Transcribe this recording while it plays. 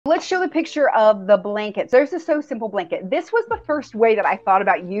let's show the picture of the blankets. There's a So Simple blanket. This was the first way that I thought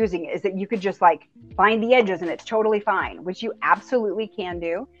about using it, is that you could just like find the edges and it's totally fine, which you absolutely can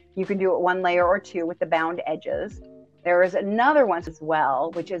do. You can do it one layer or two with the bound edges. There is another one as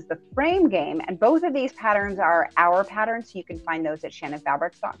well, which is the frame game. And both of these patterns are our patterns. So you can find those at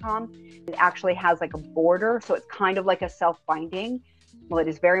shannonfabrics.com. It actually has like a border. So it's kind of like a self-binding. Well, it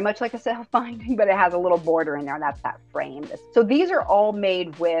is very much like a self-binding, but it has a little border in there, and that's that frame. So these are all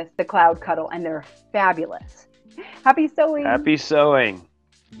made with the Cloud Cuddle, and they're fabulous. Happy sewing. Happy sewing.